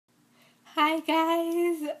Hi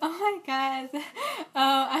guys! Oh my god!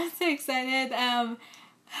 I'm so excited. I'm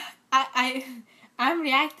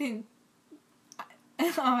reacting.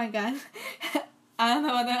 Oh my god! I don't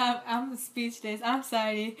know what I'm speechless. I'm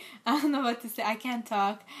sorry. I don't know what to say. I can't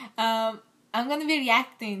talk. I'm gonna be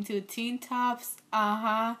reacting to Teen Top's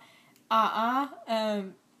MV.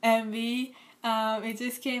 It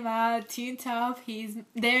just came out. Teen Top. He's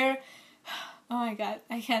there. Oh my god,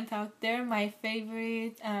 I can't talk. They're my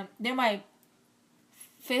favorite. They're my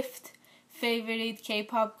fifth favorite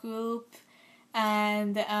K-pop group,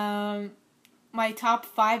 and my top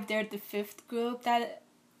 5. They're the fifth group that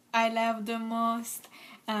I love the most.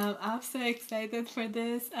 I'm so excited for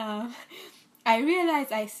this. I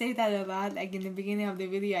realize I say that a lot. Like in the beginning of the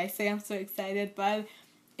video, I say I'm so excited, but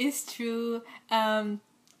it's true. I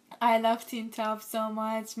love Teen Top so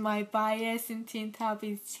much. My bias in Teen Top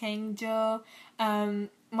is Changjo.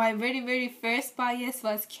 My very first bias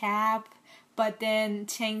was Cap, but then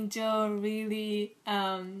Changjo really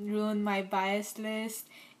ruined my bias list.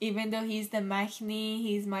 Even though he's the Maknae,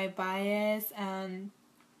 he's my bias.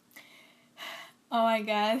 Oh my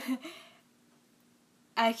god.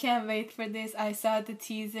 I can't wait for this. I saw the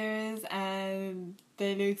teasers and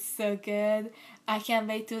they look so good. I can't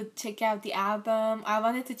wait to check out the album. I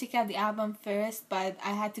wanted to check out the album first, but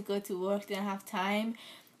I had to go to work, didn't have time.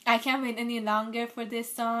 I can't wait any longer for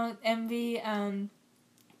this song, MV.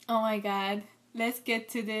 Oh my god. Let's get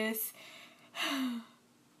to this.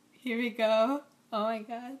 Here we go. Oh my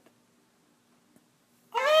god.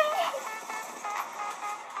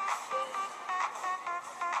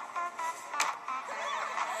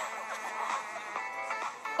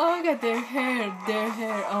 Oh my god, their hair,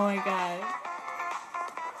 oh my god.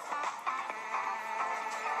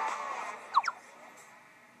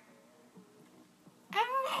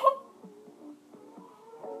 Ow!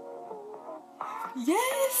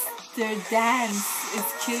 Yes! Their dance is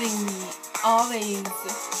killing me. Always.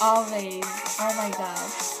 Oh my god.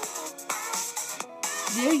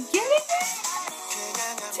 They're getting it!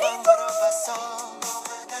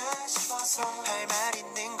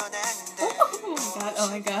 Oh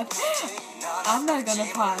my god. I'm not gonna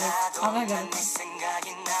pause. Oh my god,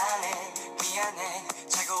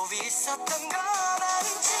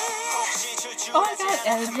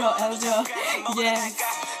 Eljo. Yes.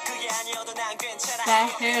 That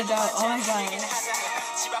hair though, oh my god.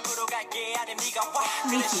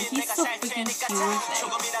 Rickyyy, he's so freaking cute.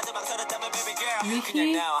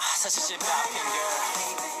 Rickyyy? Yeah.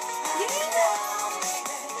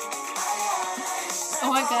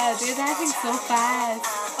 Oh my god, they're dancing so fast.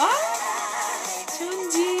 Oh!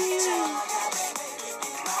 Chunji!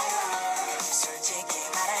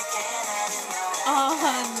 Oh,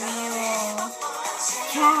 Amino.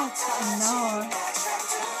 Cat, no.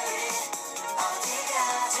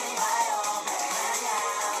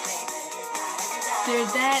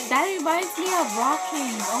 That reminds me of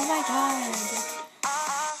Rocking. Oh my god.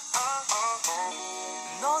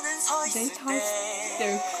 They touched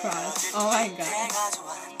their crush. Oh my god.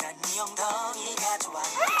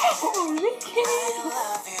 Oh, Rickyyy.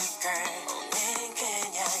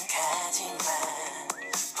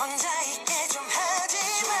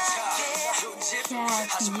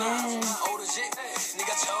 Yes.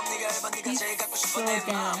 He's so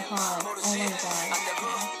damn hot. Oh my god.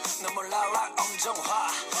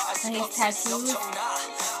 And his tattoos.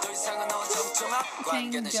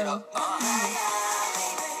 Changjo.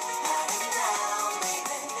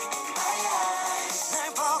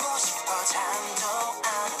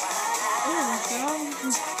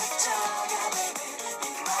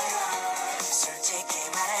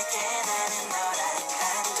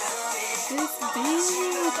 This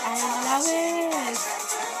beat, I love it.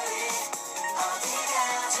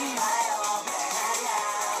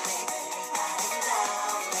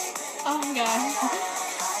 Oh my god.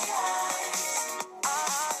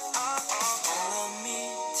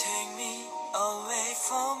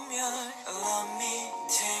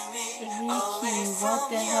 Rickyyy, what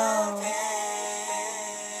the hell?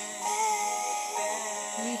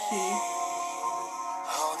 Rickyyy.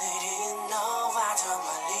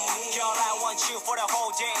 For the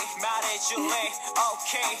whole day 말해줄래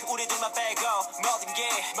okay 우리들만 빼고 모든 게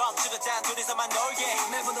멈추고 단 둘이서만 놀게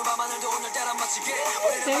매번 밤하늘도 오늘따라 멋지게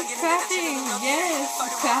They're clapping, yes,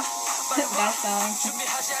 clap that song.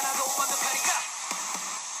 준비하지 않아도 완벽하니까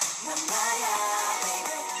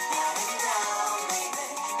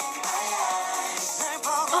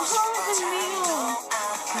Oh, Amino.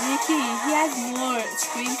 Rickyyy, he has more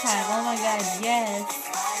screen time. Oh my god, yes.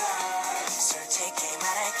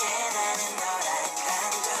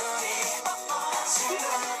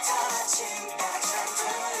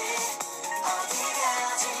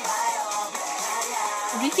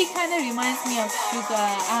 Rickyyy kind of reminds me of Suga.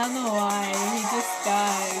 I don't know why. He just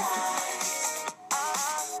does.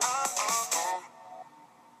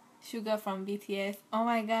 Suga from BTS. Oh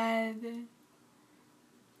my god.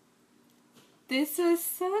 This was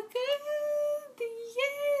so good.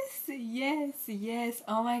 Yes.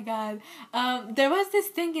 Oh my god. There was this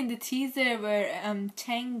thing in the teaser where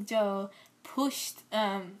Changjo pushed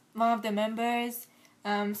one of the members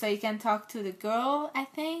so he can talk to the girl, I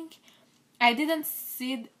think. I didn't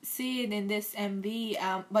see it in this MV,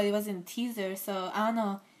 but it was in the teaser, so I don't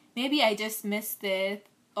know. Maybe I just missed it,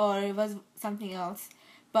 or it was something else.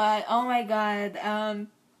 But oh my god,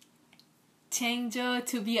 Changjo,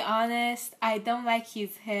 to be honest, I don't like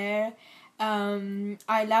his hair.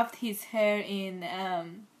 I loved his hair in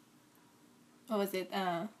what was it?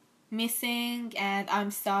 Missing and I'm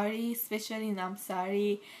Sorry, especially in I'm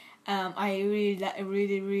Sorry. I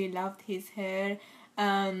really loved his hair.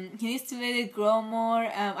 He needs to let it grow more.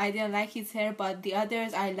 I didn't like his hair, but the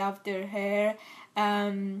others, I loved their hair.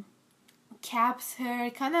 Cap's hair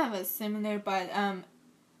kind of was similar, but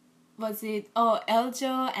was it? Oh,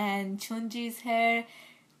 Eljo and Chunji's hair,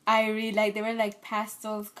 I really like. They were like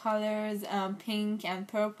pastel colors, pink and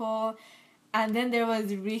purple. And then there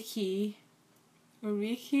was Rickyyy.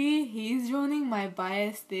 He's ruining my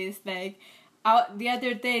bias list. Like, the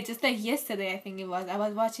other day, just like yesterday, I think it was, I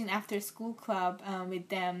was watching After School Club with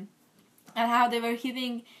them, and how they were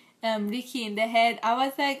hitting Rickyyy in the head. I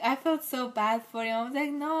was like, I felt so bad for him. I was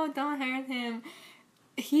like, no, don't hurt him.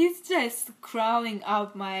 He's just crawling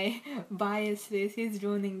up my bias list. He's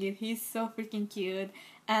ruining it. He's so freaking cute.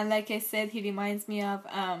 And like I said, he reminds me of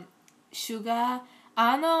Suga.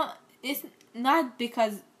 I don't know, it's not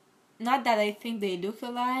that I think they look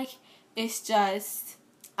alike. It's just,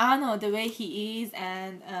 I don't know, the way he is.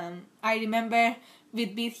 And I remember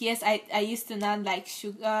with BTS, I used to not like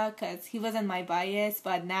Suga because he wasn't my bias,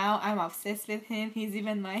 but now I'm obsessed with him. He's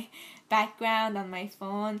even my background on my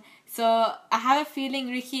phone. So I have a feeling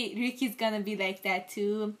Ricky's gonna be like that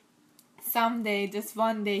too. Someday, just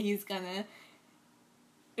one day, he's gonna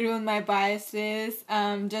ruin my bias list,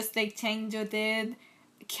 just like Changjo did.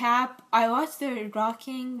 Cap, I watched the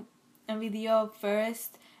rocking video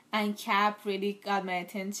first, and Cap really got my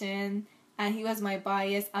attention, and he was my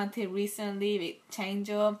bias until recently with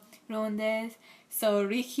Changjo ruined it. So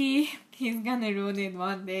Rickyyy, he's gonna ruin it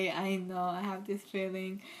one day. I know, I have this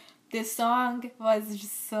feeling. The song was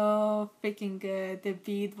just so freaking good. The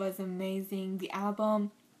beat was amazing. The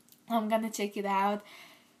album, I'm gonna check it out.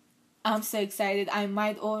 I'm so excited. I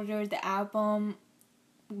might order the album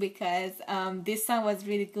because this song was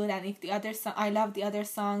really good, and if the other song, I love the other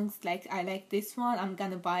songs, like I like this one, I'm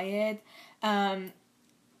gonna buy it. I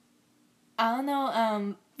don't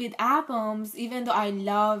know, with albums, even though I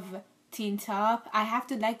love Teen Top, I have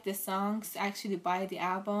to like the songs to actually buy the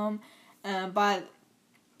album. But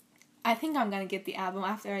I think I'm gonna get the album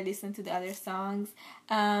after I listen to the other songs.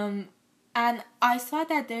 And I saw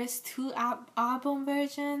that there's two album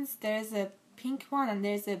versions. There's a pink one and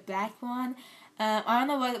there's a black one. I don't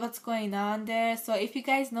know what's going on there. So if you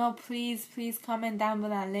guys know, please comment down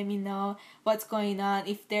below and let me know what's going on.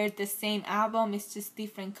 If they're the same album, it's just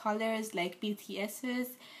different colors like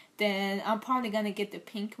BTS's, then I'm probably gonna get the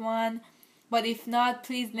pink one. But if not,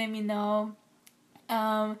 please let me know.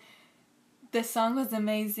 The song was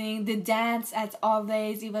amazing. The dance, as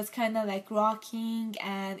always, it was kind of like rocking,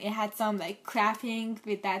 and it had some like clapping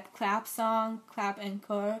with that clap song, Clap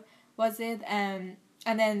Encore, was it? And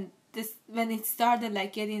then this, when it started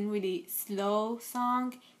like getting really slow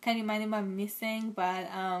song, kind of reminded me of Missing, but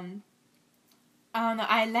I don't know,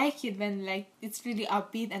 I like it when like it's really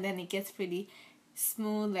upbeat and then it gets really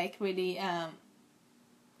smooth, like really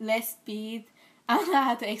less beat. I don't know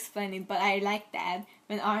how to explain it, but I like that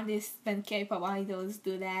when K-pop idols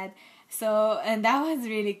do that. So, and that was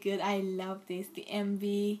really good. I love this. The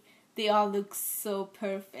MV, they all look so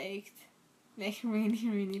perfect, like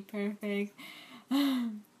really perfect.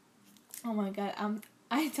 Oh my god,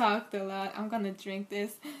 I talked a lot. I'm gonna drink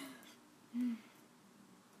this.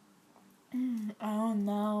 Oh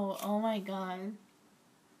no, oh my god.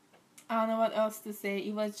 I don't know what else to say.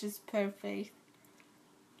 It was just perfect.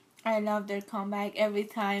 I love their comeback. Every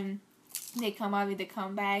time they come out with a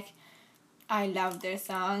comeback, I love their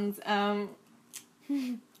songs. Sorry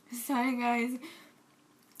guys.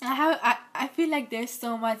 I feel like there's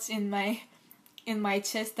so much in my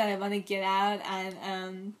chest that I want to get out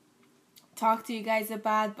and talk to you guys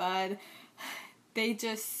about, but they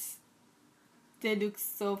look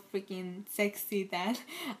so freaking sexy that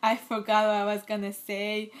I forgot what I was gonna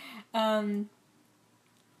say.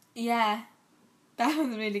 Yeah, That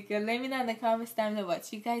was really good. Let me know in the comments down below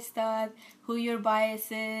what you guys thought, who your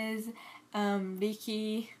bias is.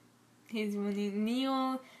 Rickyyy, he's winning.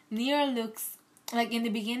 Neo looks like in the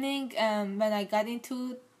beginning, when I got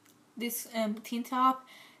into this teen top,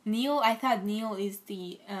 I thought Neo is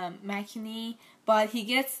the Makini, but he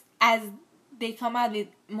gets, as they come out with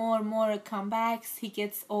more comebacks, he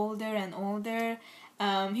gets older and older.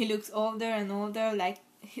 He looks older and older, like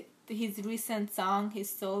his recent song,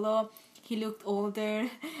 his solo, he looked older.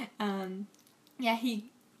 Yeah,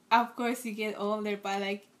 of course you get older, but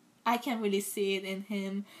like I can really see it in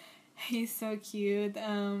him. He's so cute.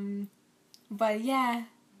 But yeah,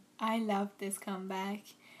 I love this comeback.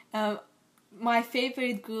 My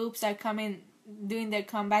favorite groups are doing their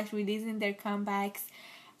comebacks, releasing their comebacks.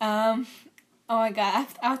 Oh my god,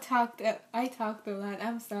 I talked a lot.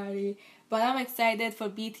 I'm sorry, but I'm excited for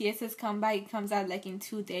BTS's comeback. It comes out like in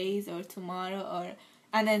 2 days or tomorrow,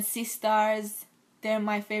 and then Sistars. They're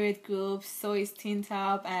my favorite groups. So is Teen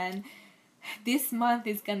Top, and this month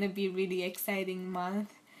is gonna be really exciting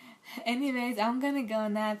month. Anyways, I'm gonna go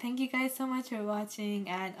now. Thank you guys so much for watching,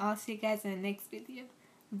 and I'll see you guys in the next video.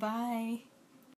 Bye.